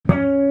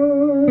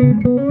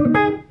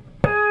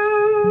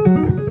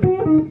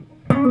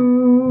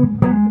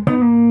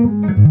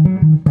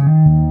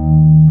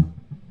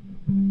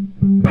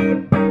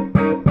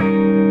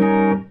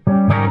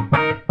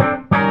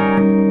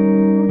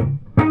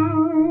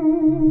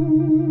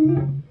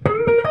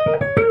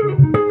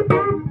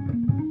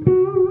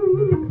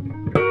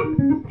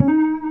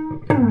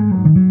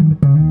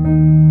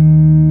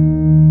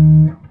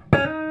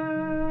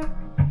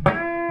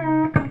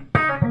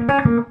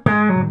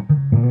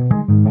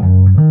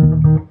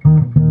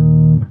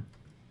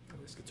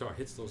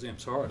Hits those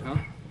amps hard, huh?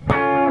 So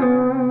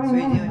what are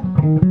you doing?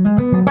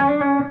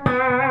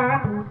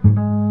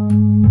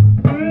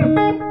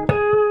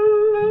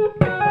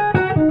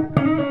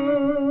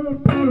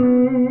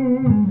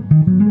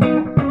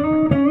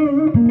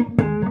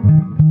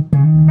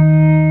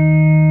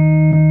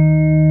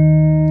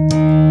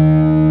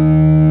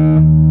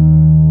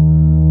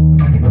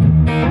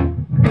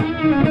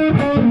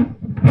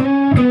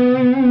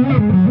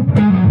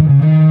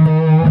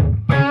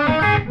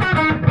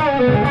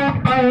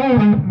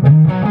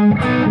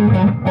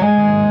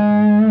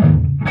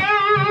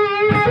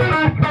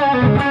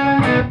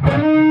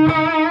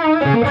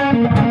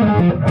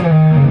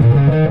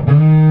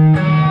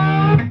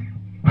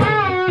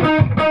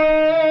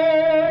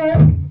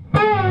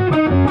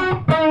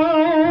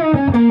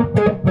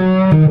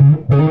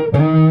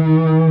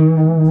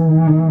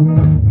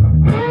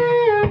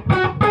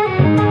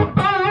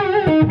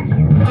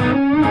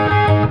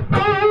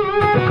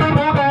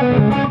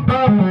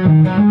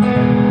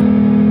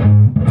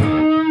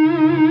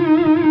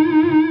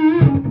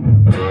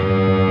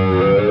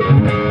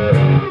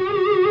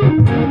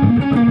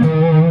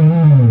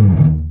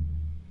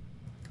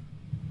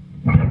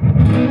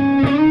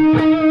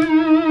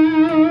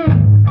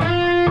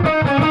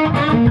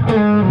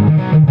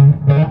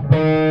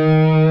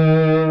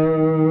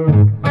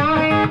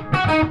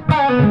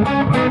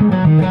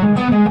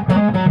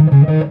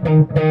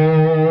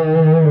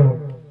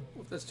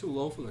 If that's too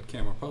low for the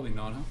camera, probably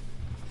not, huh?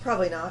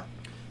 Probably not.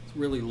 It's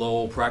really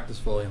low practice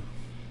volume.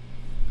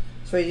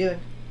 So what are you doing?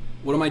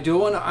 What am I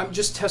doing? I'm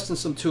just testing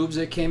some tubes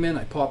that came in.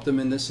 I popped them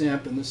in this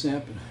amp and this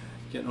amp and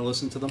getting to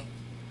listen to them.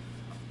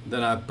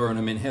 Then I burn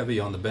them in heavy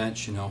on the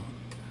bench, you know.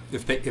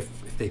 If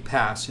they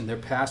pass, and they're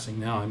passing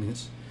now, I mean,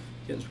 it's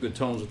getting some good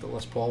tones with the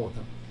Les Paul with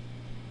them.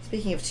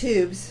 Speaking of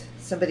tubes,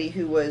 somebody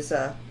who was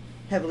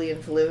heavily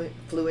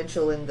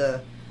influential in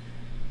the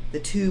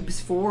tubes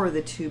for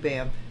the tube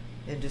amp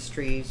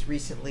industries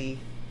recently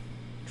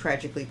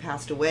tragically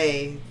passed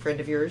away. Friend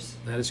of yours?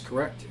 That is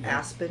correct. Yeah.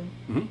 Aspen.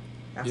 Mm-hmm.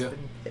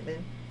 Aspen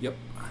Pittman. Yep.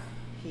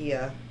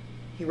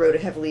 He wrote a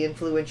heavily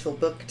influential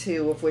book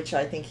too, of which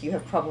I think you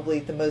have probably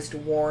the most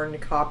worn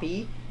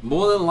copy.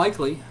 More than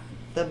likely.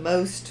 The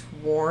most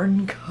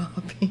worn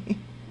copy.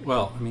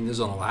 Well, I mean, there's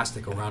an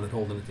elastic around it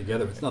holding it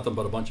together. It's nothing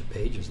but a bunch of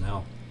pages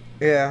now.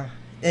 Yeah.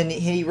 And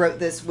he wrote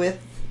this with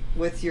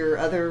your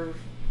other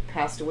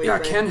passed away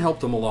friend? Ken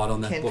helped him a lot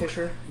on that Ken book.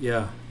 Fischer?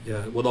 Yeah,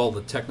 with all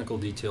the technical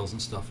details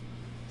and stuff.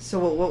 So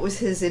what was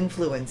his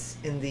influence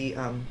in the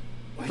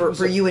Well,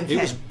 for you and Ken?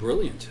 He was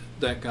brilliant.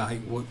 That guy,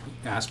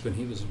 Aspen,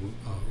 he was a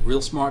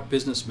real smart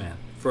businessman,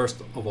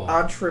 first of all.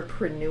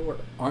 Entrepreneur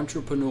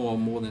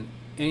More than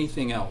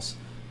anything else.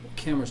 The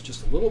camera's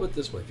just a little bit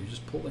this way. If you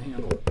just pull the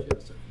handle,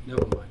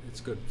 never mind.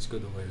 It's good. It's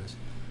good the way it is.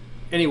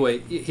 Anyway,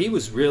 he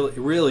was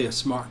really a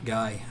smart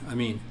guy. I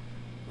mean,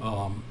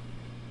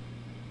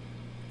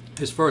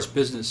 his first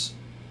business,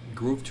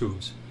 Groove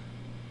Tubes,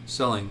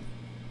 selling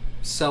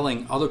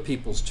other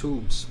people's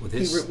tubes with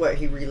his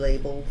he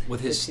relabeled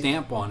with his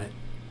stamp on it,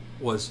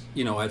 was,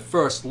 you know, at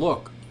first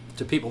look,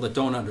 to people that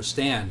don't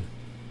understand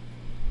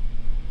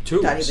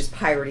tubes. Thought he was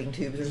pirating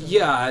tubes or something.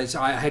 Yeah,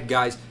 I had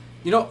guys,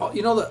 you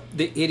know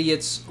the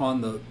idiots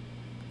on the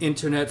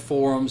internet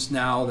forums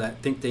now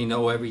that think they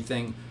know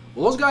everything.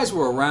 Well, those guys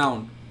were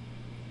around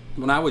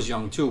when I was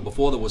young too,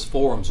 before there was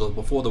forums or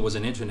before there was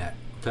an internet.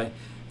 Okay,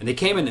 and they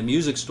came into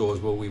music stores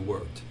where we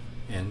worked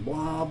and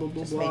blah blah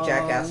blah. Just made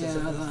jackasses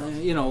of themselves.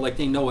 You know, like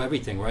they know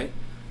everything, right?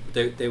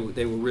 But they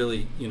were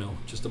really, you know,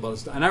 just about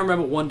as. And I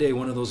remember one day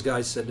one of those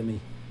guys said to me,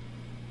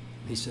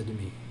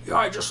 "Yeah,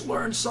 I just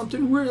learned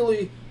something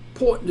really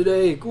important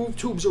today. Groove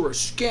tubes are a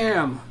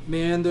scam,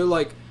 man. They're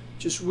like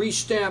just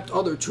restamped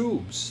other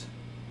tubes."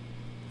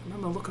 I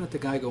remember looking at the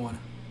guy going,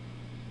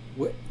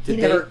 "What?" He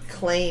never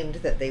claimed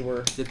that they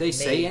were. Did they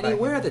say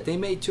anywhere that they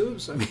made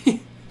tubes? I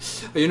mean,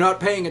 are you not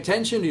paying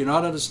attention? Do you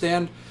not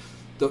understand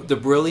the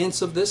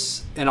brilliance of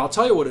this? And I'll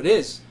tell you what it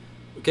is.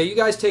 Okay, you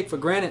guys take for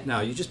granted now.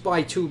 You just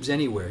buy tubes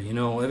anywhere. You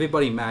know,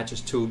 everybody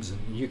matches tubes,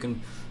 and you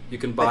can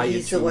buy. But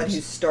he's the one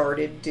who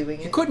started doing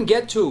it. You couldn't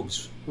get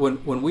tubes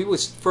when we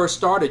was first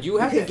started. You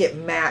had to get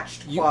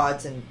matched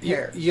quads and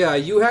pairs. Yeah,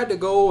 you had to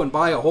go and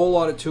buy a whole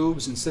lot of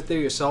tubes and sit there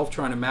yourself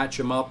trying to match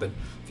them up. And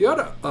if you had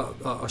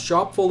a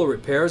shop full of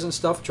repairs and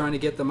stuff, trying to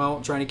get them out,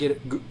 and trying to get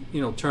it, you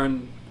know,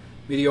 turn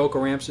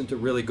mediocre amps into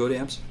really good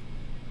amps,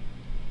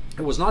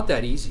 it was not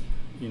that easy.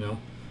 You know.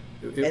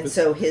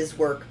 So his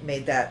work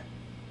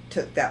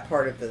took that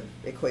part of the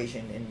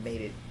equation and made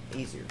it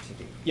easier to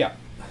do. Yeah.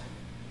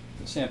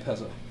 This amp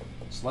has a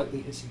Slightly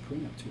hissy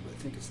preamp tube. I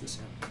think it's this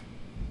amp.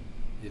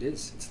 It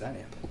is. It's that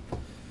amp.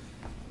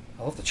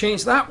 I'll have to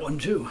change that one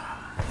too,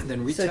 and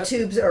then retest. So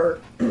tubes are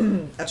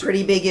a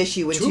pretty big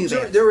issue in tube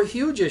amps. They're a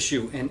huge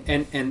issue,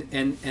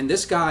 and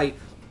this guy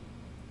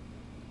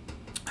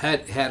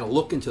had a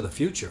look into the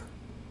future.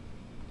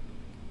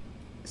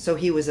 So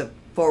he was a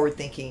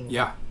forward-thinking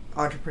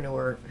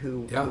entrepreneur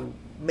who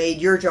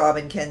made your job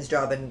and Ken's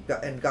job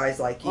and guys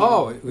like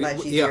you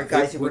much easier.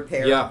 Guys who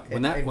repair. Yeah,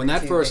 when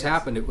that first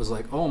happened, it was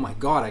like, oh my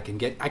God, I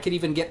could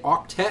even get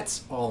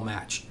octets all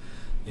matched,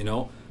 you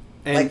know,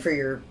 and, like for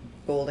your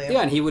gold amp.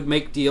 Yeah, and he would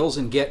make deals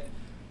and get.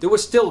 There were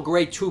still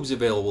great tubes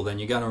available then.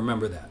 You got to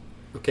remember that.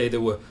 Okay,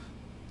 there were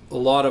a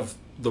lot of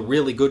the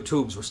really good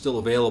tubes were still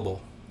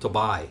available to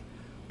buy.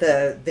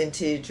 The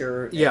vintage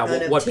or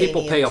what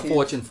people pay a tubes.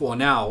 fortune for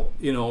now,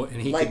 you know, and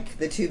he like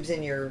the tubes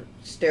in your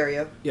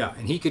stereo. Yeah,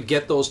 and he could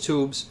get those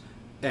tubes,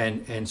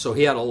 and so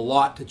he had a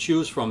lot to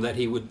choose from that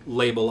he would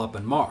label up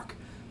and mark,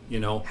 you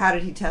know. How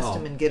did he test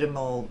them and get them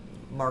all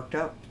marked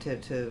up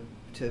to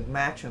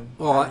match them?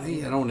 Well, I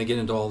don't want to get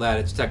into all that.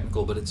 It's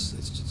technical, but it's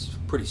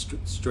just pretty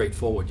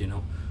straightforward, you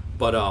know.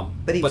 But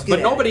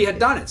nobody had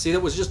done it. See,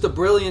 that was just a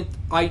brilliant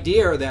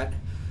idea that,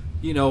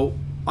 you know,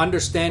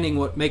 understanding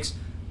what makes.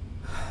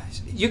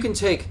 You can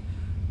take,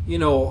 you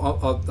know,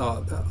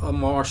 a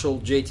Marshall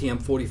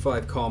JTM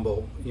 45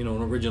 combo, you know,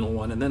 an original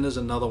one, and then there's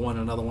another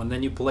one,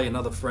 then you play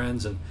another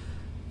friend's, and,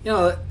 you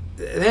know,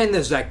 then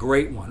there's that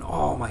great one.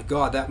 Oh my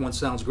God, that one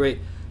sounds great.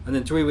 And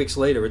then 3 weeks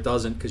later it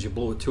doesn't because you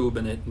blew a tube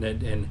in it,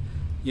 and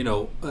you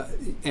know,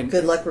 and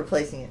good luck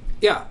replacing it.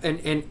 Yeah, and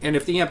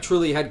if the amp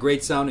truly had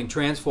great sounding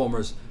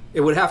transformers,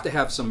 it would have to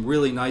have some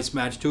really nice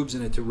matched tubes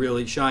in it to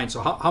really shine.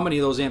 So how many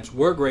of those amps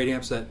were great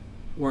amps that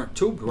weren't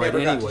tubed right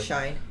anyway? Never got to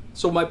shine.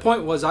 So my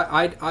point was,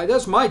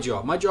 that's my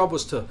job. My job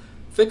was to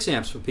fix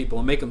amps for people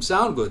and make them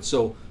sound good.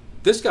 So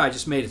this guy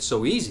just made it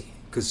so easy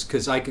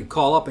because I could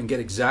call up and get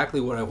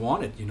exactly what I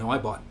wanted. You know, I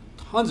bought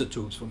tons of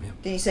tubes from him.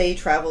 Did you say you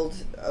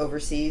traveled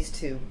overseas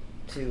to?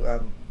 Yeah,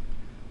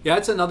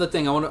 that's another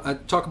thing. I want to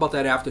talk about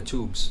that after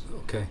tubes.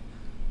 Okay,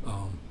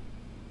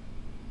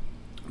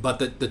 but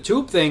the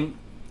tube thing,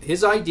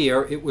 his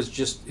idea, it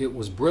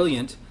was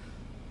brilliant,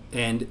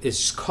 and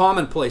is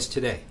commonplace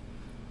today.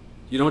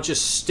 You don't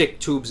just stick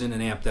tubes in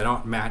an amp that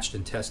aren't matched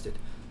and tested.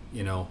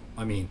 You know,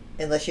 I mean,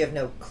 unless you have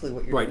no clue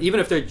what you're right. doing.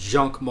 Even if they're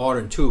junk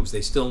modern tubes,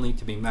 they still need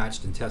to be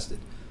matched and tested.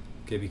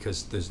 Okay,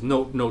 because there's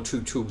no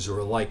two tubes are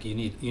alike. You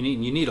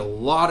need a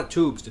lot of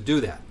tubes to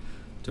do that,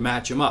 to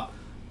match them up.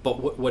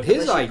 But what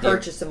his idea,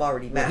 purchase them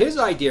already matched. What his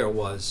idea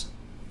was,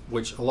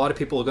 which a lot of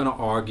people are going to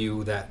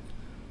argue that,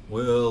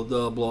 well,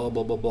 the blah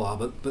blah blah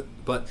blah,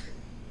 but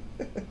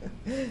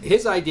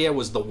his idea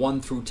was the 1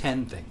 through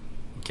 10 thing.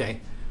 Okay.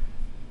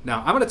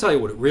 Now, I'm going to tell you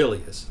what it really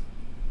is.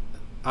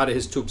 Out of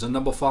his tubes, a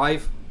number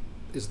 5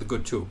 is the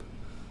good tube.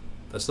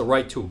 That's the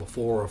right tube, a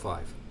 4 or a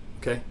 5.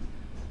 Okay?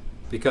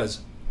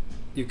 Because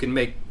you can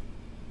make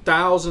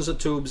thousands of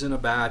tubes in a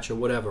batch or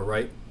whatever,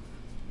 right?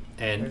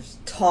 And there's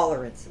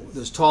tolerances.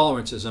 There's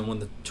tolerances, and when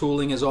the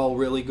tooling is all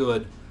really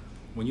good,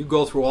 when you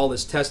go through all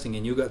this testing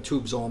and you got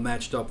tubes all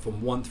matched up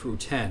from 1 through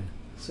 10.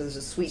 So there's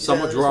a sweet some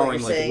zone. Some are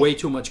drawing like way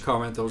too much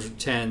current. Those are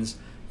 10s.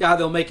 Yeah,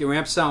 they'll make your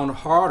amp sound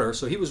harder,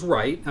 so he was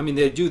right. I mean,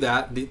 they do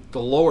that. The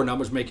lower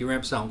numbers make your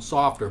amp sound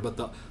softer, but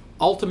the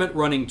ultimate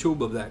running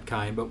tube of that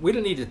kind, but we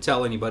didn't need to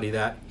tell anybody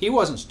that. He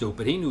wasn't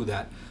stupid, he knew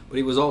that, but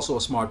he was also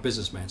a smart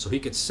businessman, so he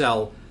could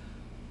sell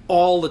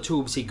all the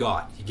tubes he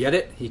got. You get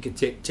it? He could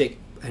take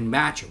and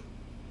match them,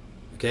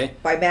 okay?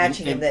 By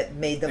matching them, that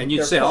made them. And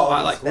you'd say, oh,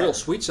 I like real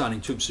sweet-sounding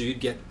tubes, so you'd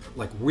get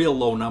like real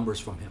low numbers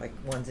from him.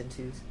 Like 1s and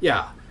 2s?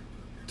 Yeah,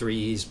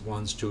 3s,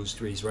 1s, 2s,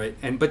 3s,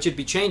 right? But you'd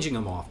be changing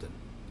them often.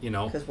 You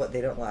know, because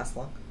they don't last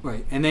long.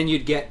 Right, and then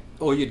you'd get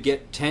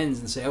 10s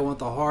and say, I want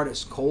the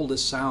hardest,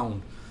 coldest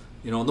sound.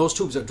 You know, and those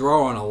tubes are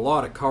drawing a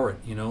lot of current.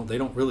 You know, they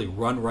don't really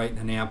run right in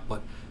an amp.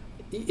 But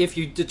if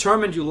you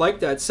determined you like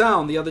that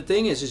sound, the other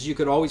thing is you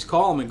could always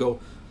call them and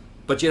go,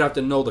 but you'd have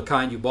to know the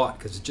kind you bought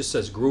because it just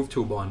says groove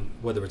tube on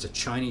whether it's a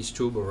Chinese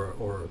tube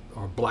or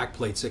black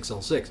plate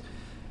 6L6.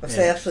 So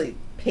they actually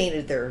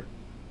painted their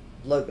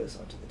logos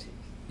onto the tubes.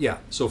 Yeah,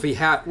 so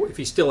if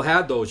he still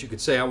had those, you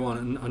could say I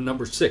want a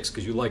number 6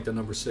 because you liked the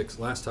number 6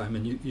 last time,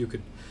 and you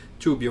could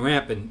tube your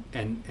amp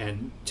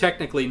and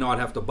technically not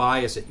have to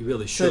bias it. You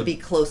really should. Should be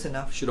close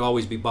enough. Should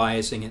always be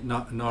biasing it,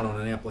 not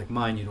on an amp like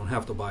mine. You don't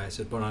have to bias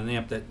it, but on an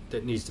amp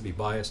that needs to be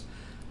biased.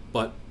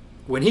 But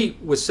when he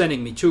was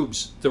sending me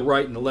tubes, the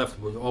right and the left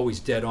were always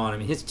dead on. I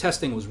mean, his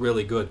testing was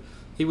really good.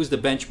 He was the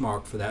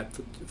benchmark for that.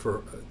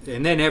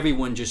 And then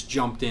everyone just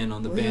jumped in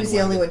on the bandwagon. He was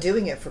the only one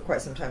doing it for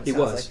quite some time. He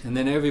was, and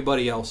then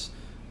everybody else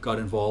got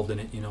involved in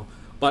it, you know.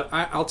 But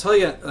I'll tell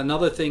you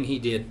another thing he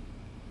did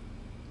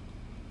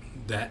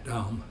that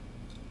a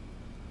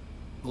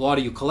lot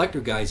of you collector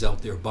guys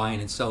out there buying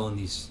and selling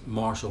these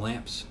Marshall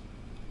amps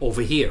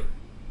over here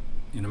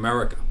in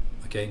America,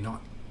 okay,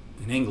 not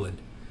in England.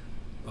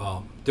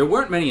 There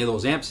weren't many of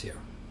those amps here,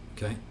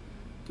 okay.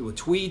 There were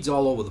tweeds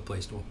all over the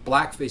place. There were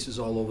black faces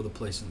all over the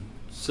place and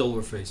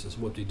silver faces.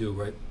 What they do,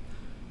 right?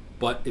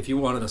 But if you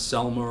wanted a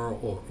Selmer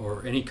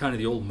or any kind of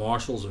the old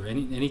Marshalls or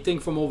anything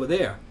from over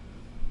there,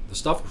 the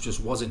stuff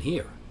just wasn't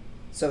here.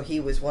 So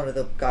he was one of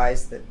the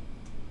guys that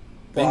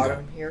brought Bingo.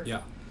 him here?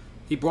 Yeah.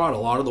 He brought a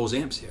lot of those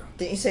amps here.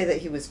 Didn't you say that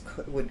he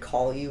would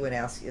call you and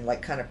ask,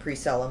 like, kind of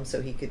pre-sell them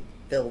so he could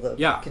fill the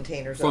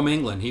containers From up?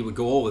 England. He would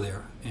go over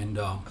there and...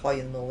 call you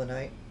in the middle of the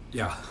night?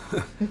 Yeah.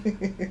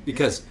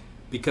 because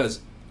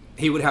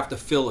he would have to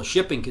fill a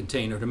shipping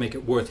container to make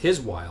it worth his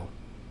while.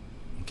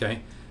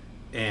 Okay?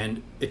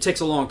 And it takes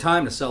a long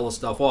time to sell the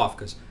stuff off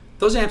because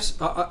those amps,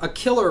 a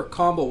killer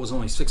combo was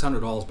only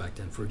 $600 back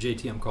then for a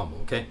JTM combo,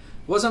 okay?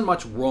 Wasn't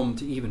much room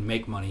to even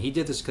make money. He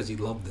did this because he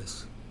loved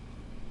this.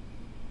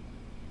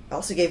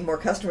 Also gave more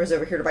customers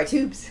over here to buy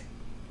tubes.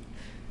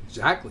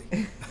 Exactly.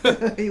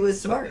 He was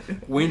smart.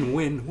 Win,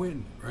 win,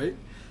 win, right?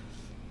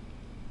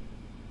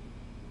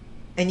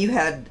 And you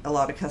had a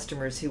lot of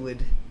customers who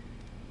would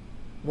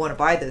want to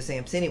buy those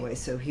amps anyway,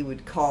 so he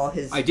would call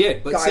his but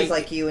guys see,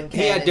 like you and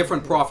Ken. He had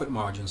different profit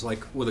margins.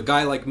 Like with a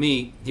guy like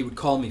me, he would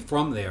call me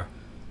from there.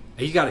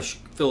 He got to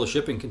fill a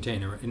shipping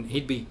container, and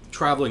he'd be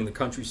traveling the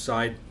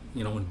countryside,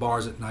 in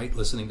bars at night,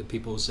 listening to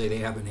people who say they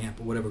have an amp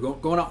or whatever,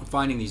 going out and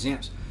finding these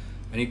amps.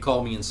 And he'd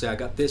call me and say, I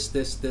got this.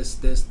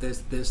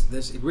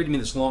 He'd read me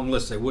this long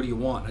list, say, what do you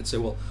want? I'd say,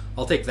 well,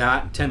 I'll take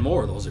that and 10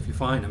 more of those if you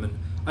find them. And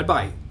I'd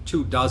buy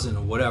 24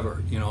 or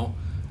whatever,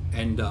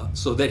 And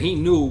so that he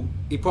knew,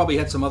 he probably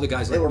had some other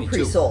guys like me too. They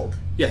were pre-sold.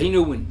 Yeah, he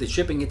knew when the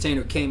shipping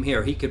container came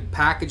here, he could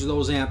package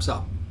those amps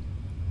up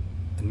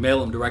and mail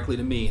them directly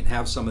to me and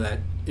have some of that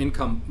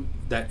income,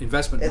 that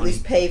investment At money.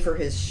 least pay for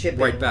his shipping.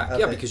 Right back.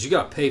 Yeah, it. because you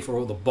got to pay for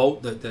all the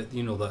boat, the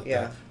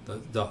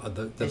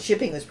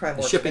shipping was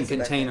probably more shipping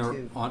expensive container back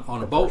then, too,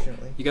 on a boat.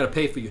 unfortunately. You got to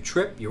pay for your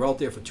trip. You're out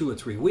there for 2 or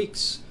 3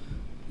 weeks.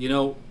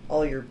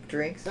 All your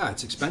drinks. Yeah,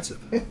 it's expensive.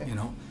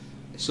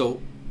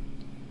 So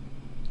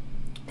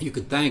you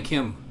could thank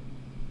him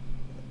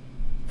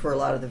For a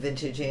lot of the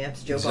vintage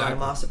amps. Joe Exactly.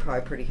 Bonamassa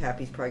probably pretty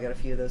happy. He's probably got a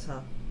few of those, huh?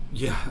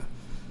 Yeah,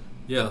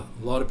 a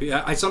lot of people.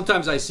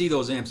 Sometimes I see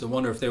those amps and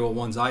wonder if they were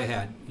ones I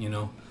had,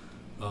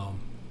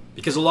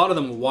 because a lot of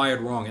them were wired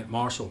wrong at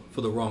Marshall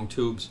for the wrong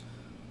tubes.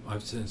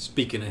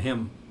 Speaking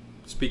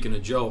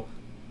of Joe,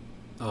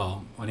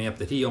 an amp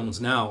that he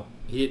owns now,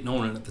 he didn't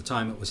own it at the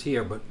time it was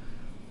here, but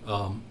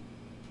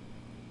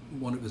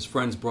one of his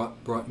friends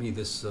brought me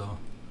this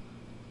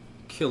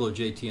killer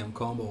JTM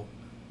combo,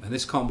 and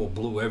this combo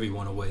blew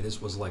everyone away.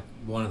 This was like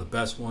one of the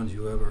best ones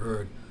you ever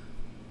heard.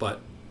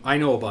 But I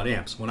know about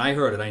amps. When I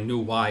heard it, I knew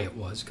why it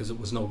was, because it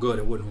was no good.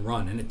 It wouldn't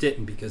run, and it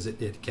didn't, because it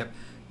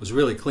was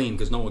really clean,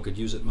 because no one could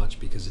use it much,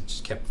 because it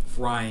just kept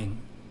frying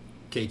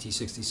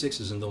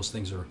KT66s, and those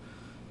things are,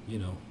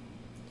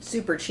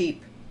 Super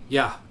cheap.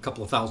 yeah, a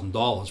couple of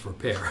 $1,000s for a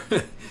pair,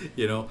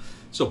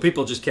 So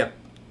people just kept,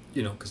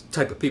 because the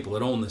type of people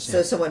that own this So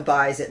amp. someone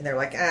buys it and they're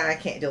like, I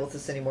can't deal with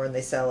this anymore, and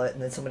they sell it,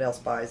 and then someone else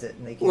buys it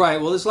and they keep Right.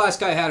 Well, this last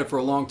guy had it for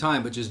a long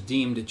time, but just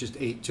deemed it just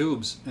 8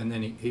 tubes, and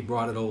then he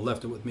brought it over,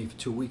 left it with me for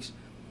 2 weeks,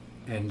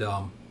 and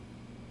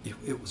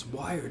it was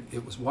wired.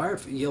 It was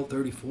wired for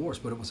EL34s,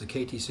 but it was a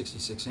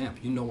KT66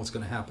 amp. You know what's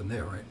going to happen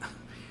there, right?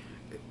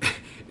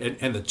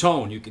 and the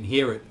tone, you can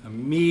hear it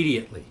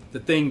immediately.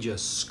 The thing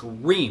just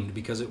screamed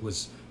because it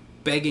was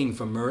begging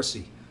for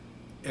mercy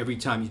every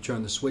time you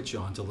turned the switch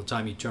on, till the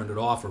time you turned it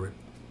off, or it,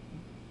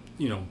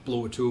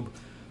 blew a tube.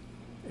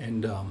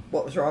 And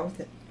What was wrong with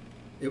it?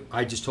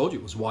 I just told you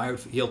it was wired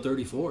for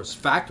EL34s,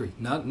 factory,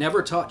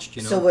 never touched.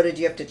 So what did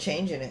you have to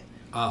change in it?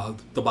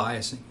 The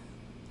biasing.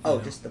 Oh,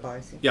 just the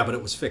biasing. Yeah, but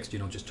it was fixed. You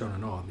don't just turn a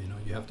knob.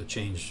 You have to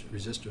change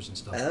resistors and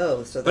stuff.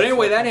 Oh, so. But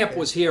anyway, that okay. amp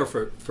was here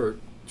for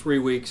 3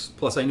 weeks.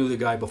 Plus, I knew the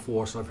guy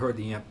before, so I've heard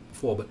the amp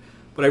before.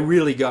 But I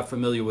really got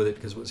familiar with it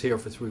because it was here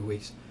for 3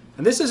 weeks.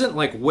 And this isn't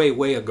like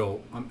way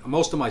ago.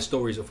 Most of my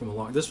stories are from a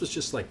long. This was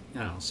just like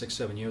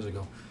 6-7 years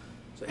ago.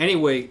 So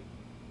anyway,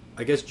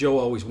 I guess Joe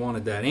always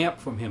wanted that amp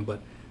from him,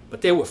 but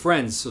they were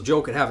friends, so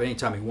Joe could have it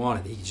anytime he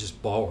wanted. He could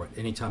just borrow it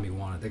anytime he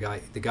wanted.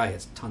 The guy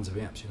has tons of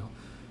amps,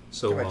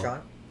 So. Right,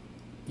 John?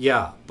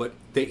 Yeah, but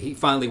he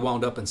finally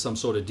wound up in some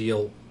sort of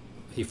deal.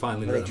 He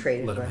finally let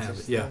him have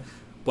it. Yeah,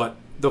 but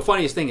the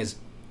funniest thing is,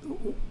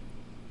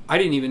 I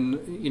didn't even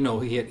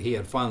he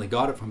had finally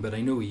got it from, but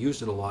I knew he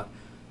used it a lot,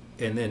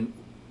 and then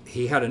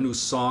he had a new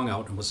song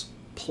out and was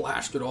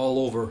plastered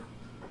all over.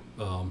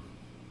 What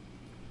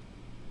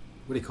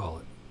do you call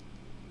it?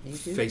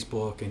 YouTube?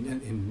 Facebook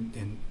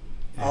and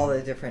all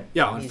the different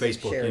on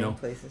music Facebook, sharing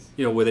places.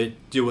 Where they're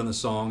doing the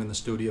song in the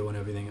studio and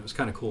everything. It was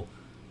kind of cool.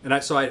 And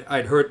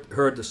I'd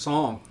heard the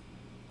song,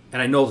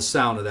 and I know the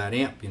sound of that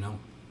amp,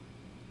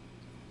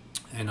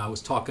 And I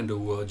was talking to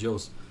one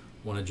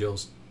of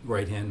Joe's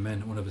right-hand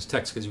men, one of his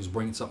techs, because he was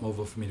bringing something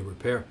over for me to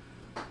repair.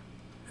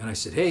 And I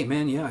said, hey,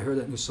 man, yeah, I heard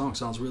that new song.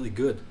 Sounds really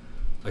good.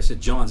 I said,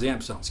 John's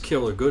amp sounds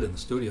killer good in the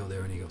studio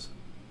there. And he goes,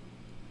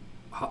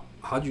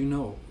 how'd you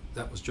know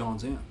that was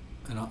John's amp?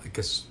 And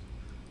because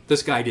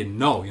this guy didn't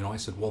know, I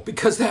said, well,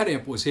 because that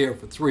amp was here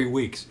for 3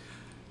 weeks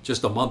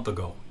just a month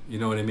ago. You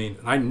know what I mean?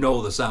 And I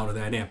know the sound of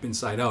that amp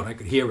inside out. I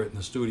could hear it in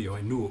the studio.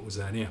 I knew it was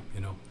that amp,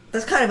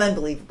 That's kind of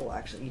unbelievable,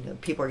 actually.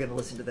 People are going to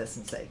listen to this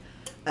and say,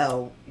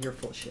 Oh, you're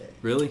full of shit.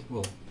 Really?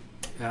 Well,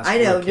 ask I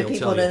know Rick, that he'll people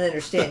tell you. don't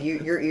understand.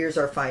 Your ears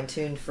are fine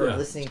tuned for Yeah.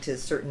 listening to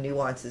certain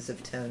nuances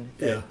of tone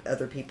that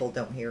other people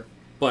don't hear.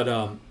 But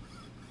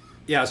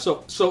yeah.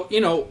 So so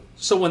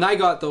when I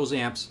got those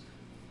amps,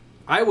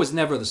 I was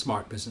never the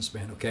smart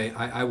businessman. Okay,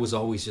 I was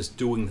always just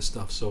doing the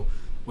stuff. So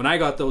when I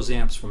got those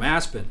amps from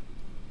Aspen,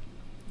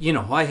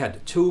 I had to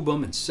tube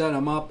them and set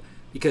them up,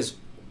 because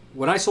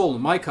when I sold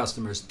them to my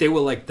customers, they were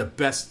like the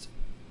best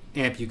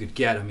amp you could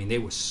get. I mean, they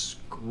were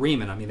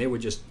screaming. I mean, they were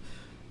just,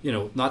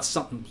 not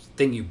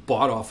something you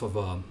bought off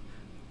of.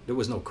 There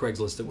was no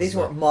Craigslist. It was, These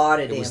weren't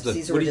modded it was amps.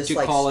 These what were did just you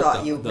like call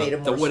stock. it? You made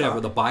them more whatever,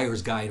 stock. the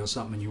buyer's guide or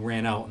something, and you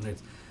ran out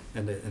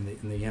and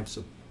the amp's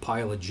a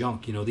pile of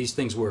junk. These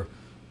things were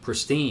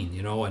pristine,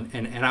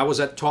 and I was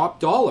at top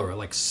dollar,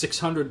 like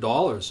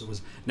 $600. It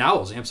was, now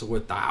those amps are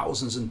worth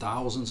thousands and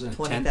thousands, and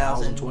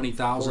 $10,000,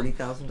 $20,000.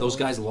 $40,000. Those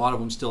guys, a lot of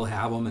them still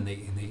have them, and they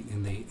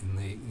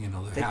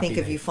they're They happy. think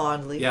of you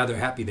fondly. Yeah, they're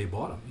happy they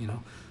bought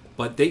them,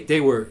 but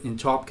they were in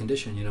top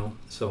condition,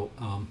 So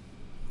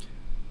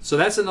so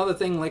that's another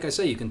thing. Like I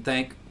say, you can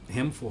thank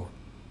him for.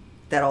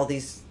 That all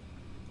these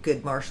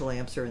good Marshall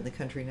amps are in the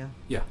country now.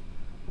 Yeah,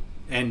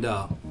 and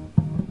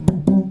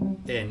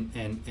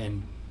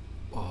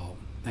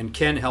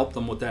Ken helped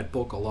them with that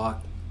book a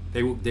lot.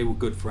 They were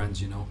good friends,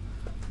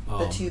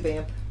 The tube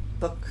amp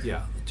book.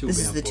 Yeah, the tube This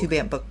amp is the book. tube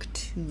amp book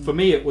too. For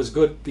me, it was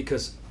good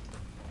because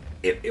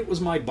it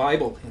was my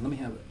Bible. Here, let me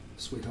have it,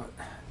 sweetheart.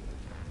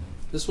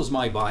 This was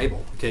my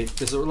Bible. Okay,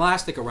 there's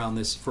elastic around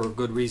this for a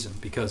good reason,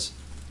 because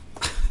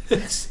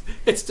it's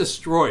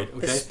destroyed. Okay,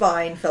 The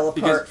spine fell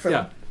apart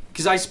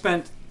because I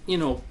spent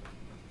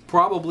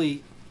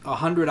probably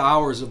 100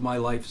 hours of my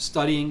life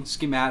studying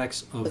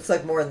schematics of Looks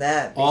like more than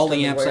that. all based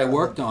the on amps I wear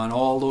worked them. on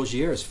all those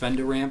years.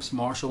 Fender amps,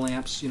 Marshall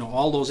amps,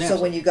 all those amps. So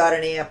when you got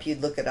an amp,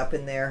 you'd look it up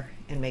in there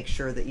and make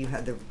sure that you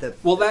had the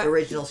that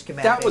original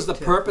schematic. That was the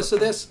to purpose of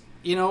work on.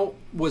 this,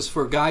 was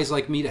for guys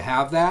like me to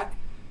have that,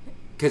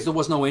 because there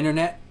was no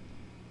internet.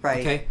 Right.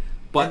 Okay,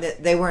 but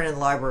and they weren't in the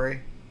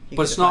library.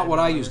 but it's not what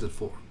I used it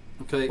for.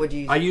 Okay, What'd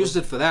you use I it used for?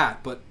 it for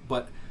that, but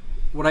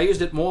what I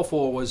used it more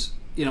for was,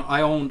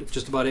 I owned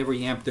just about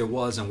every amp there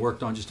was and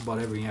worked on just about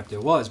every amp there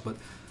was. But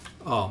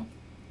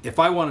if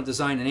I want to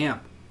design an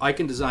amp, I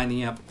can design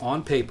the amp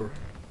on paper.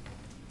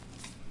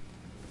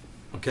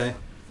 Okay,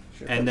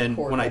 Sure, and then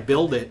when I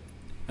build it,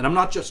 and I'm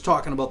not just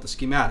talking about the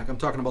schematic, I'm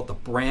talking about the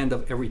brand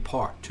of every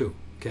part too.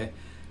 Okay,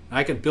 and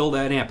I can build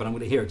that amp, and I'm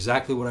going to hear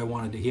exactly what I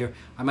wanted to hear.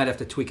 I might have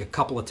to tweak a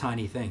couple of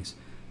tiny things.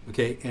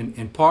 Okay,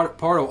 and part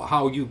of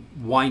how you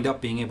wind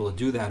up being able to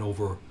do that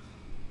over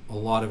a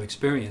lot of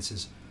experience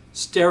is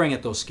staring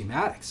at those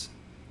schematics,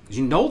 because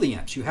you know the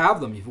amps, you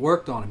have them, you've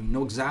worked on them, you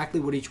know exactly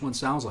what each one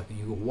sounds like, and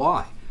you go,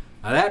 why?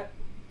 Now that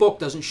book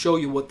doesn't show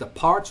you what the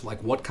parts,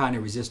 like what kind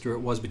of resistor it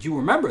was, but you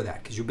remember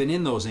that because you've been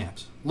in those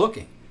amps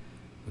looking.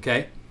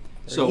 Okay,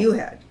 So you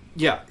had.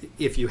 Yeah,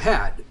 if you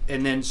had,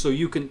 and then so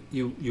you can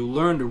you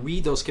learn to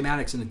read those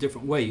schematics in a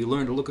different way. You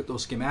learn to look at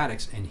those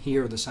schematics and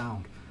hear the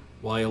sound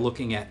while you're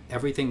looking at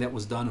everything that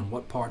was done and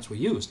what parts were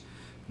used.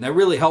 And that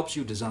really helps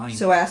you design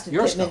So Aspen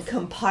your Pittman stuff.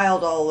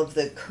 compiled all of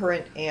the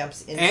current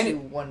amps into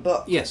one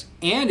book. Yes,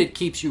 and it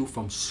keeps you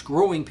from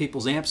screwing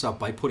people's amps up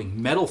by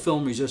putting metal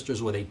film resistors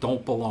where they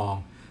don't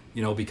belong,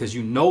 because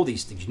you know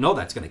these things. You know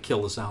that's going to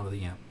kill the sound of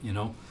the amp,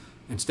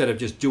 instead of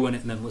just doing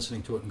it and then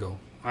listening to it and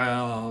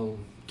go,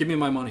 give me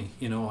my money,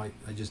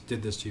 I just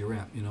did this to your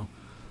amp,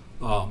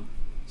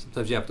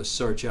 Sometimes you have to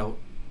search out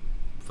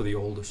for the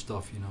older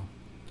stuff,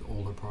 the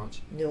older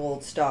parts. New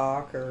old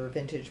stock or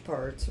vintage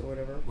parts or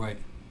whatever. Right.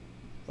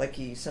 Like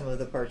some of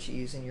the parts you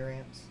use in your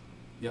amps.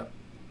 Yeah.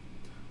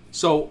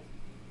 So,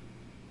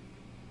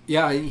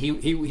 yeah,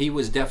 he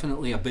was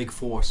definitely a big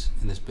force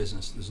in this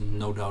business. There's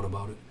no doubt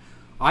about it.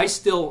 I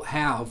still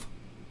have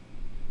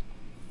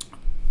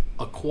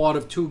a quad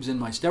of tubes in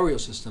my stereo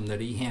system that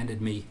he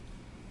handed me.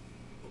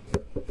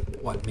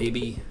 What,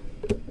 maybe?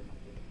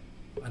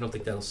 I don't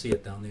think that'll see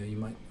it down there. You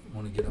might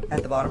want to get up.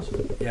 At the bottom?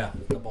 Yeah,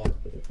 at the bottom.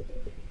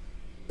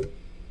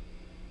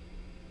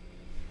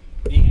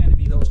 He handed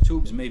me those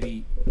tubes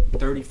maybe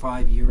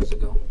 35 years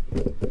ago.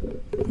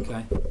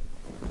 Okay.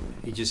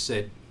 He just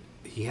said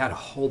he had a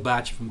whole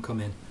batch of them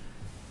come in.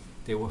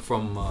 They were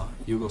from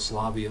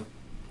Yugoslavia.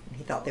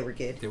 He thought they were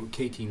good. They were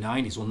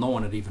KT90s. Well, no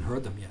one had even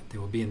heard them yet. They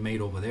were being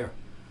made over there.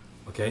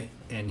 Okay,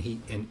 and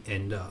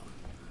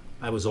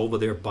I was over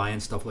there buying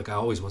stuff like I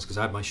always was, because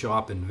I had my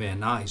shop in Van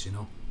Nuys,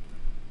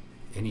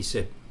 And he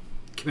said,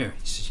 "Come here."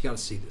 He says, "You got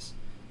to see this."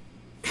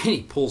 And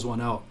he pulls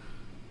one out,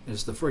 and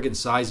it's the friggin'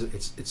 size of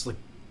it's like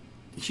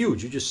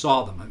huge. You just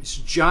saw them. I mean, it's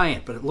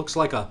giant, but it looks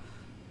like a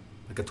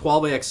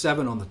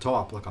 12AX7 on the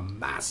top, like a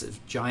massive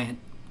giant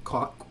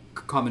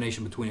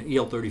combination between an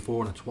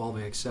EL34 and a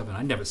 12AX7.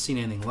 I'd never seen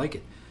anything like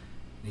it.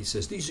 And he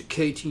says, "These are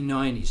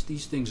KT90s.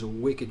 These things are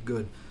wicked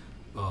good."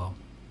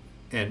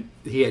 And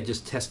he had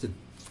just tested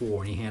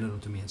 4, and he handed them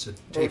to me and said,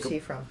 "Take Where's he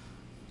them." from?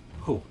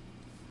 Who?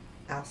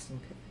 Aspen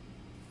Pittman.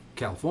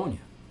 California,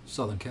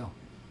 Southern Cal.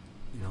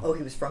 Oh,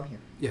 he was from here.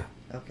 Yeah.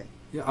 Okay.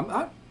 Yeah.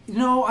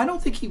 I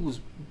don't think he was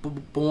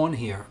born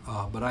here,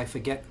 but I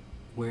forget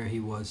where he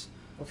was.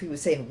 Well, if he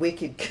was saying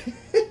wicked,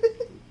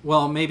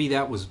 Well, maybe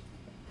that was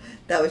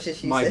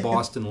just you my saying.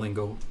 Boston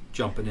lingo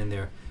jumping in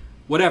there.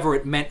 Whatever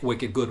it meant,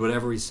 wicked good,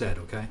 whatever he said,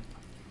 okay?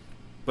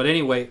 But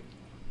anyway,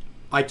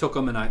 I took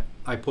him and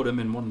I put him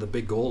in one of the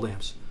big gold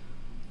amps.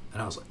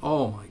 And I was like,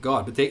 oh my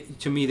God. But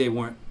to me, they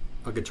weren't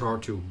a guitar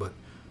tube. But,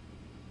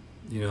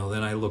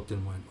 then I looked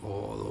and went,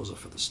 oh, those are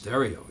for the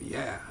stereo.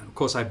 Yeah. And of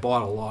course, I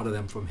bought a lot of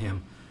them from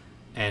him.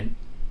 And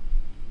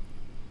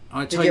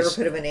Did you ever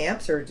put them in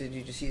amps, or did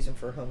you just use them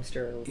for home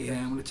stereo? Yeah,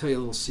 I'm going to tell you a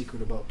little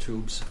secret about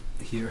tubes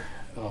here.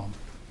 Tube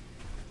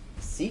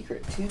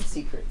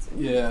secrets.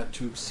 Yeah,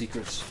 tube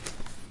secrets.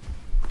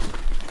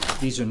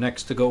 These are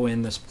next to go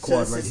in this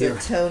quad so right this here.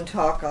 is a tone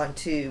talk on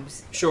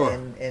tubes. Sure.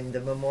 And the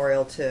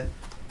memorial to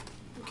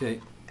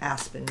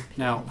Aspen Pittman.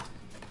 Now,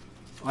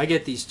 I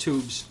get these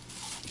tubes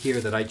here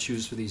that I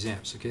choose for these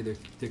amps. Okay, they're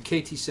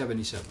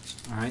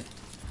KT77s. All right,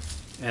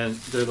 and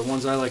they're the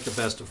ones I like the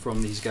best are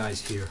from these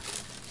guys here.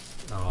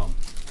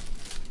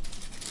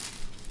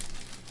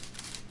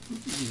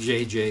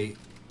 JJ,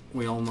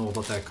 we all know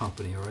about that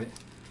company, all right?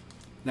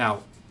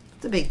 Now,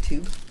 it's a big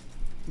tube.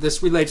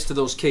 This relates to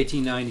those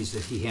KT90s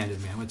that he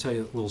handed me. I'm going to tell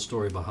you a little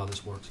story about how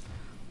this works.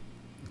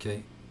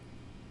 Okay.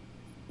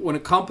 When a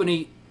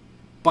company,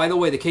 by the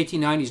way, the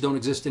KT90s don't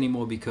exist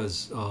anymore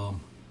because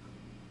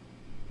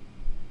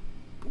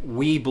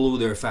we blew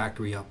their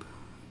factory up.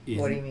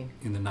 What do you mean?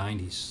 In the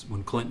 90s,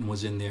 when Clinton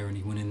was in there and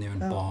he went in there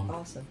and bombed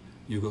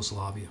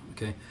Yugoslavia.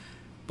 Okay.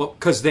 But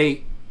because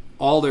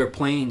all their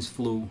planes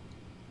flew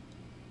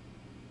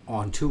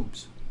on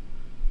tubes,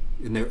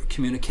 and their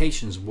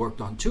communications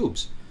worked on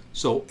tubes.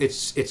 So it's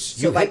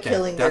so you by hit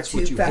killing that. That's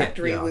their what tube you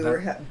factory, hit. we were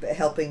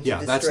helping to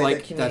destroy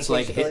their communication. That's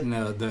like hitting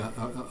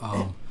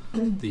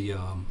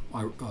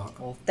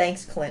well,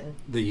 thanks, Clinton.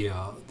 The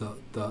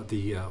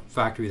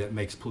factory that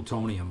makes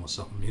plutonium or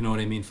something. You know what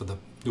I mean, for the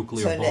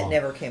nuclear bomb. So it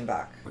never came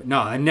back. No,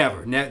 I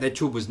never. That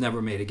tube was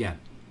never made again.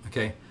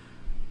 Okay,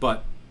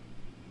 but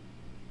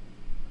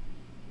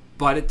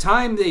by the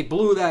time they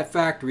blew that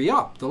factory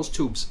up, those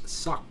tubes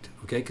sucked.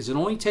 Okay, because it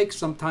only takes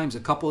sometimes a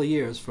couple of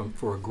years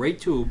for a great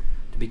tube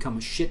to become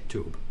a shit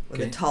tube. Okay?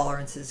 Where the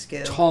tolerances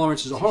go.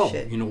 Tolerances are horrible.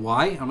 Shit. You know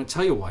why? I'm going to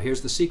tell you why. Here's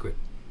the secret.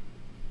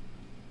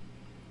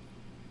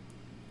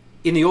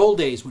 In the old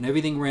days, when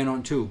everything ran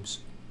on tubes,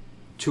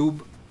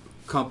 tube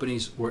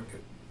builders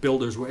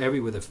were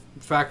everywhere, the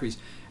factories,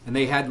 and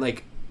they had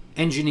like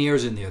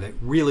engineers in there that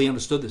really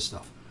understood this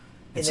stuff.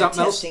 And they're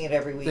testing it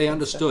every week. They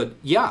understood,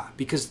 yeah,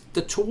 because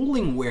the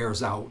tooling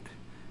wears out.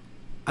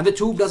 And the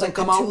tube doesn't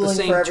come out the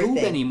same tube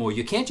anymore.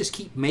 You can't just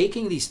keep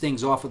making these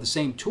things off of the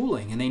same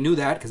tooling. And they knew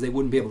that because they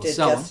wouldn't be able to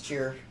sell them. Adjust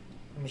your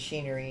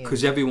machinery.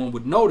 Because everyone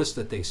would notice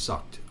that they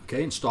sucked,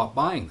 okay, and stop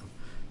buying them.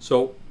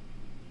 So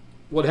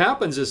what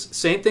happens is,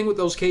 same thing with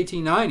those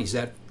KT90s,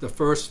 that the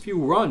first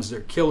few runs,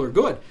 they're killer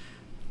good.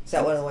 Is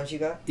that one of the ones you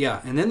got? Yeah,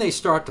 and then they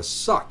start to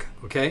suck,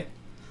 okay?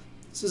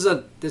 This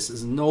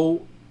is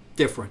no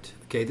different,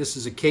 okay? This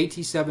is a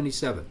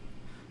KT77. It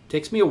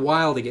takes me a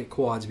while to get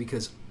quads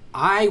because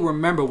I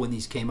remember when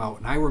these came out,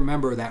 and I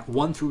remember that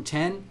 1 through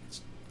 10.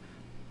 It's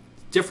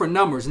different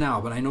numbers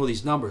now, but I know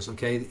these numbers,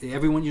 okay?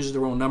 Everyone uses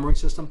their own numbering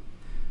system.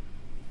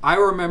 I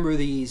remember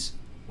these,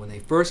 when they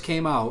first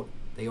came out,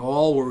 they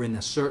all were in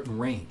a certain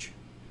range.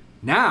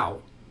 Now,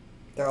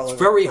 it's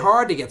very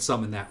hard to get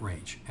some in that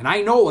range. And I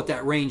know what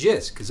that range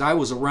is, because I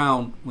was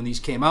around when these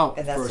came out.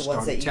 And that's the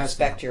ones that you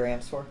spec your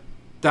amps for?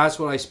 That's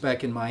what I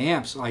spec in my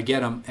amps. I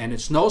get them, and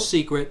it's no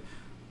secret,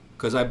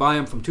 because I buy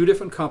them from 2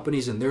 different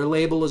companies, and their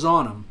label is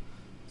on them.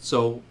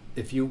 So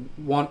if you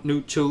want new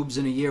tubes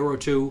in a year or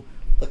 2,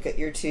 look at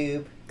your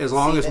tube. As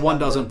long as one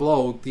doesn't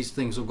blow, these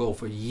things will go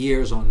for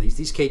years on these.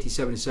 These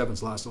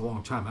KT77s last a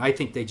long time. I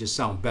think they just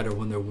sound better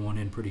when they're worn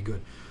in pretty good.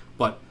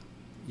 But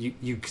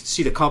you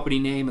see the company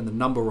name and the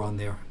number on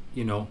there,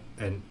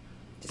 and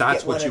just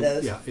that's what you.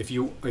 Yeah, if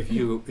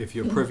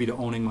you're privy to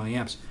owning my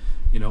amps,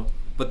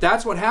 But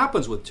that's what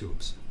happens with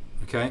tubes,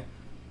 okay?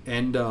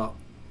 And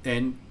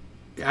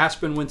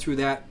Aspen went through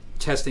that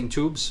testing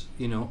tubes,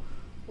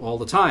 all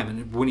the time.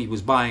 And when he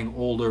was buying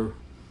older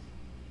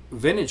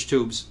vintage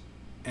tubes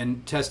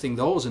and testing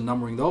those and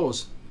numbering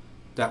those,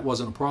 that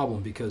wasn't a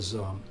problem because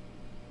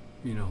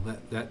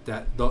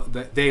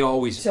that they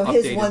always so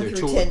updated his 1 their through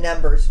tooling. 10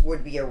 numbers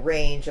would be a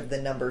range of the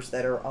numbers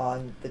that are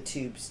on the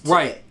tubes today.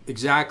 Right,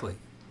 exactly.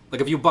 Like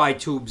if you buy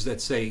tubes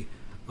that say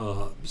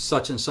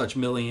such and such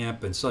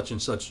milliamp and such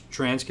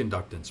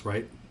transconductance,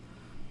 right?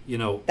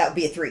 That would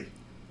be a 3.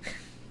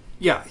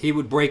 Yeah, he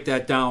would break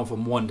that down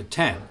from 1 to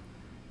 10.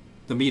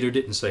 The meter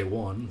didn't say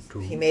 1, 2.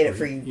 He made it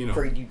for you,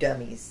 for you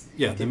dummies.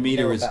 Yeah, the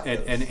meter is,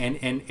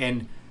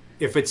 and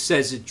if it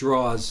says it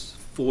draws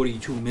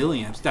 42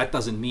 milliamps, that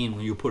doesn't mean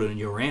when you put it in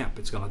your amp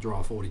it's going to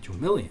draw 42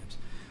 milliamps.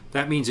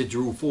 That means it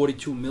drew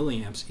 42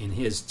 milliamps in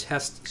his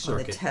test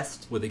circuit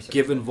with a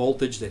given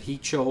voltage that he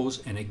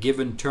chose and a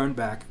given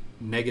turnback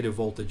negative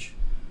voltage.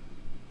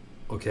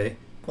 Okay.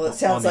 Well, it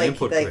sounds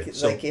like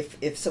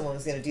if someone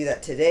was going to do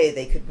that today,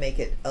 they could make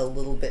it a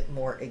little bit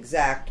more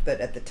exact. But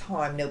at the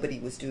time, nobody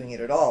was doing it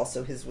at all,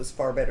 so his was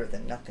far better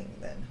than nothing.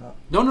 Then, huh?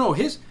 No,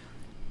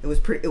 It was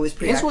pretty. It was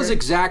pretty. His was accurate?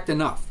 exact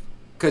enough,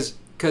 because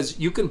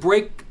you can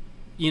break,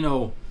 you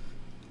know,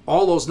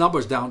 all those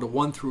numbers down to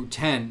 1 through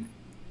 10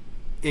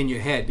 in your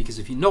head, because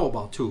if you know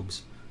about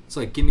tubes, it's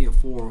like, give me a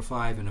 4 or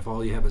 5, and if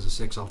all you have is a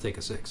 6, I'll take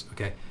a 6.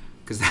 Okay,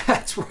 because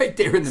that's right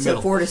there in the middle.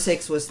 So 4 to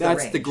 6 was the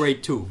That's range. the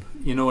great tube.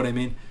 You know what I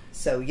mean?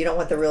 So you don't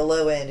want the real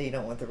low end. You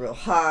don't want the real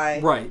high.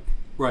 Right.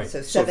 Right.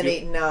 So 7,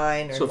 8, and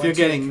 9. Or so if 1, you're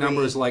 2, getting 3,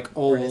 numbers like,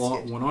 oh, is well,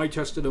 good. when I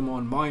tested them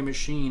on my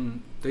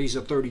machine, these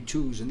are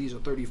 32s and these are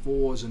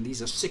 34s and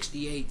these are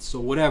 68s or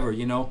whatever,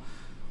 you know,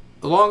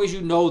 as long as you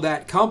know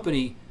that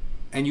company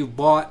and you've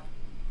bought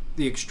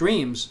the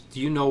extremes,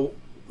 you know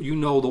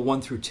the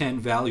 1 through 10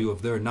 value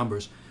of their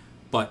numbers.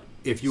 But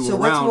if you So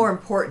were around, what's more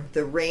important,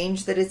 the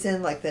range that it's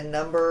in, like the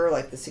number,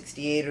 like the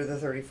 68 or the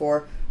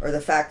 34, or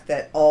the fact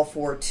that all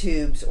 4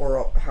 tubes,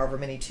 or however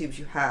many tubes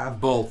you have,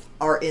 both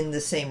are in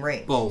the same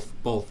range? Both.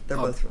 They're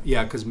both right.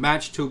 Yeah, because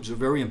matched tubes are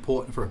very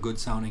important for a good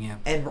sounding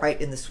amp. And right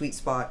in the sweet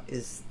spot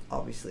is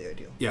obviously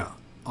ideal. Yeah,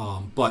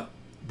 but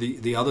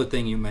the other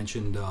thing you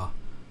mentioned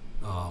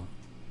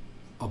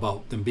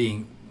about them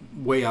being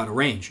way out of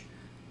range.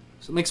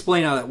 So let me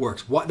explain how that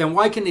works. Then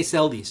why can they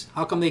sell these?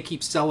 How come they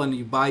keep selling?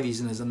 You buy these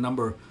and there's a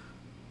number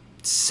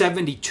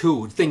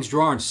 72. Things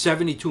drawing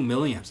 72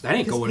 milliamps. That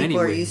ain't Because going people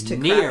anywhere are used to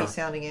near. crappy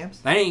sounding amps.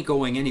 That ain't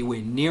going anywhere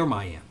near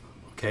my amp.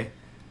 Okay.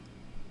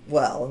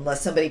 Well,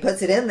 unless somebody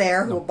puts it in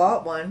there who No.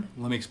 bought one.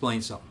 Let me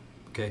explain something.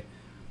 Okay.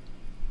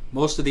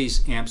 Most of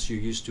these amps you're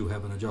used to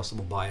have an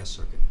adjustable bias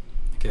circuit.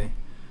 Okay.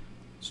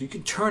 So you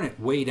can turn it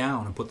way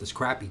down and put this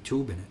crappy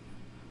tube in it.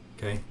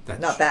 Okay.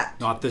 Not that.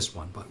 Not this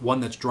one, but one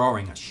that's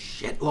drawing a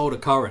shitload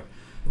of current.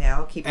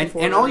 Now keep the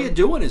And all you're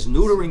doing is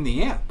neutering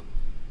the amp.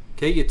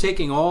 Okay, you're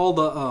taking all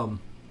the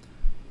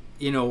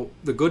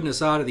the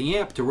goodness out of the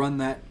amp to run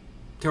that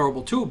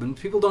terrible tube, and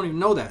people don't even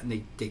know that, and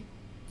they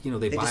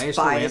They bias just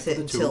their amp bias to it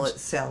the until tubes. it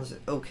sounds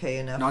okay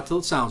enough. Not till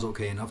it sounds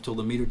okay enough, till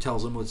the meter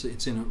tells them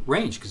it's in a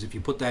range. Because if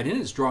you put that in,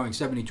 it's drawing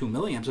 72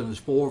 milliamps, and there's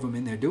 4 of them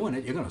in there doing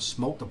it, you're going to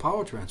smoke the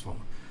power transformer,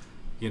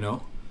 you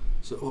know,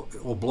 so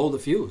or blow the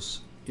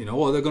fuse, you know,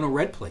 or they're going to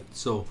red plate.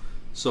 So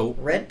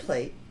Red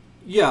plate.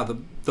 yeah,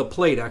 the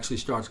plate actually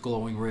starts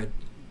glowing red.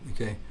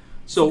 Okay,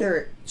 so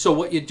There-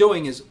 what you're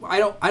doing is I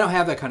don't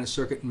have that kind of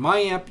circuit in my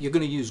amp. You're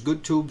going to use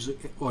good tubes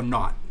or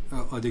not,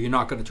 or you're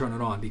not going to turn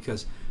it on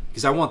because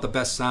I want the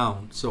best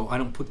sound. So I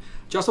don't put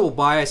adjustable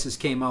biases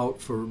came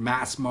out for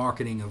mass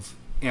marketing of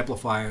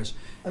amplifiers.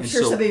 I'm and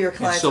sure so- some of your and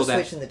clients so are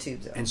that- switching the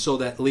tubes out. and so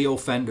that Leo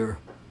Fender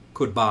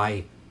could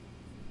buy,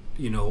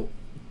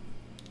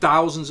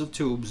 thousands of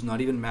tubes,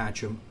 not even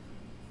match them,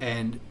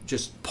 and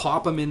just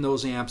pop them in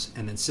those amps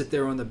and then sit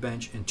there on the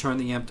bench and turn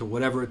the amp to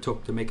whatever it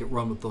took to make it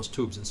run with those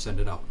tubes and send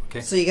it out.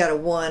 Okay. So you got a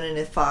 1 and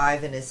a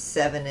 5 and a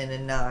 7 and a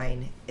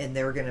 9, and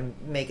they were going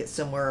to make it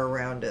somewhere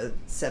around a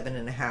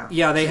 7.5.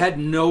 Yeah, they had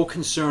no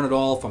concern at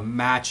all for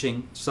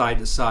matching side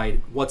to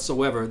side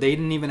whatsoever. They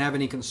didn't even have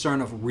any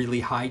concern of really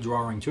high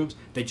drawing tubes.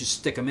 They just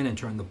stick them in and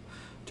turn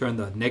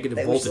the negative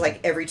It was voltage. like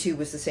every tube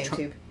was the same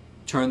tube.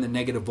 Turn the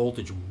negative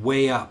voltage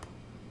way up,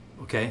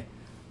 okay,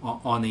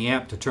 on the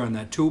amp to turn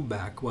that tube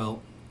back.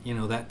 Well,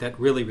 that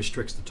really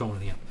restricts the tone of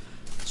the amp.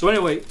 So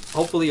anyway,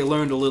 hopefully you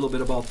learned a little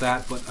bit about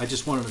that, but I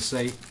just wanted to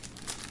say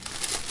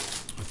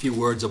a few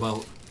words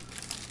about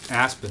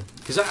Aspen,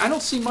 because I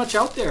don't see much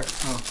out there.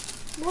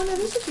 Well, no,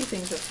 there's a few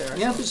things up there.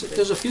 Yeah,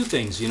 there's a few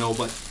things,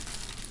 but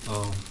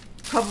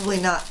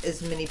Probably not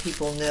as many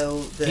people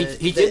know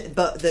He did-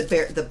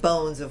 the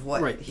bones of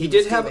what right. he He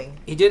did was have doing.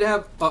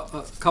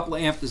 a couple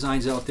of amp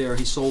designs out there.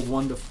 He sold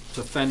one to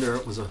Fender.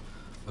 It was a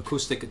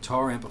acoustic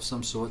guitar amp of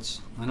some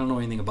sorts. I don't know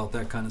anything about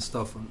that kind of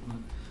stuff.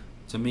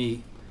 To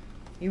me,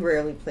 You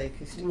rarely play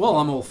acoustic. well,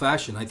 I'm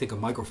old-fashioned. I think a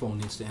microphone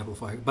needs to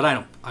amplify, but I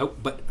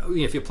don't. But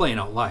if you're playing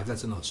out live,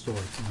 that's another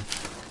story.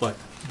 But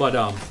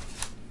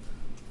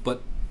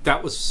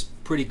that was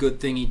a pretty good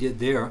thing he did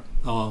there.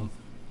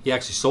 He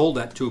actually sold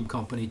that tube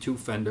company to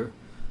Fender.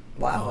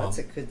 Wow, that's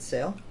a good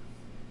sale.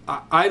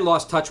 I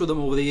lost touch with him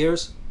over the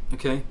years,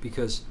 okay,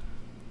 because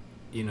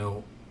he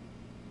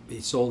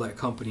sold that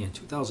company in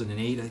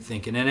 2008, I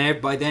think, and then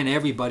by then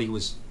everybody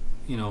was,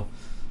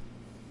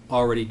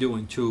 already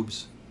doing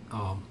tubes,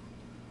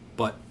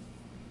 but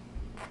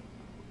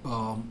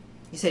You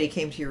said he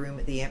came to your room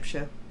at the amp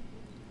show.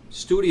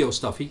 studio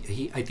stuff.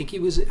 I think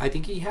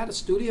he had a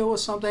studio or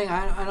something.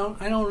 I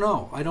don't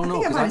know. I don't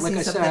know think I might have like seen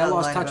I said, something I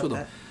lost online touch about with him.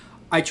 that.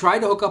 I tried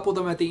to hook up with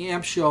him at the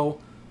amp show.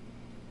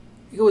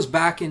 It was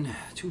back in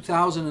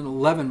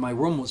 2011. My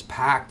room was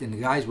packed, and the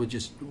guys were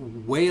just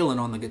wailing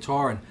on the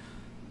guitar, and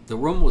the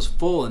room was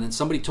full. And then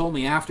somebody told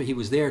me after he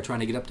was there,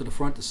 trying to get up to the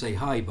front to say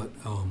hi, but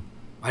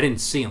I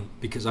didn't see him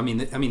because I mean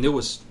there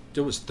was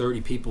 30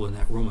 people in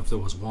that room if there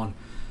was one,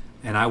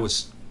 and I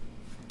was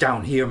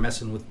down here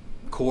messing with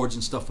chords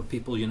and stuff with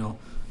people,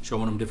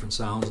 showing them different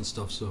sounds and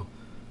stuff.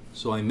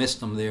 So I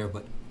missed them there,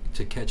 but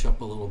to catch up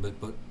a little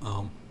bit, but.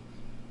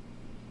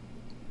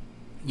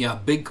 Yeah,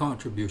 big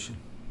contribution.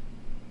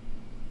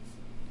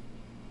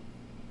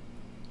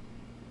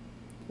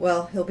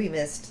 Well, he'll be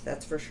missed,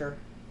 that's for sure.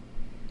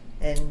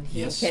 And he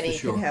Yes, and Kenny for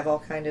sure. can have all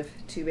kind of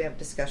tube amp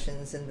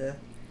discussions in the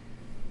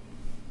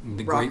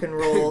The rock great, and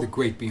roll, the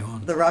great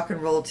beyond. the rock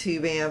and roll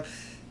tube amp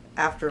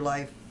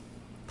afterlife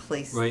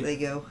place Right. they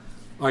go.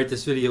 All right,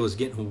 this video is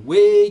getting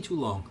way too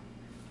long.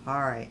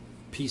 All right.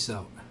 Peace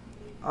out.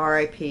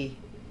 R.I.P.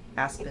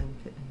 Aspen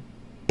Pittman.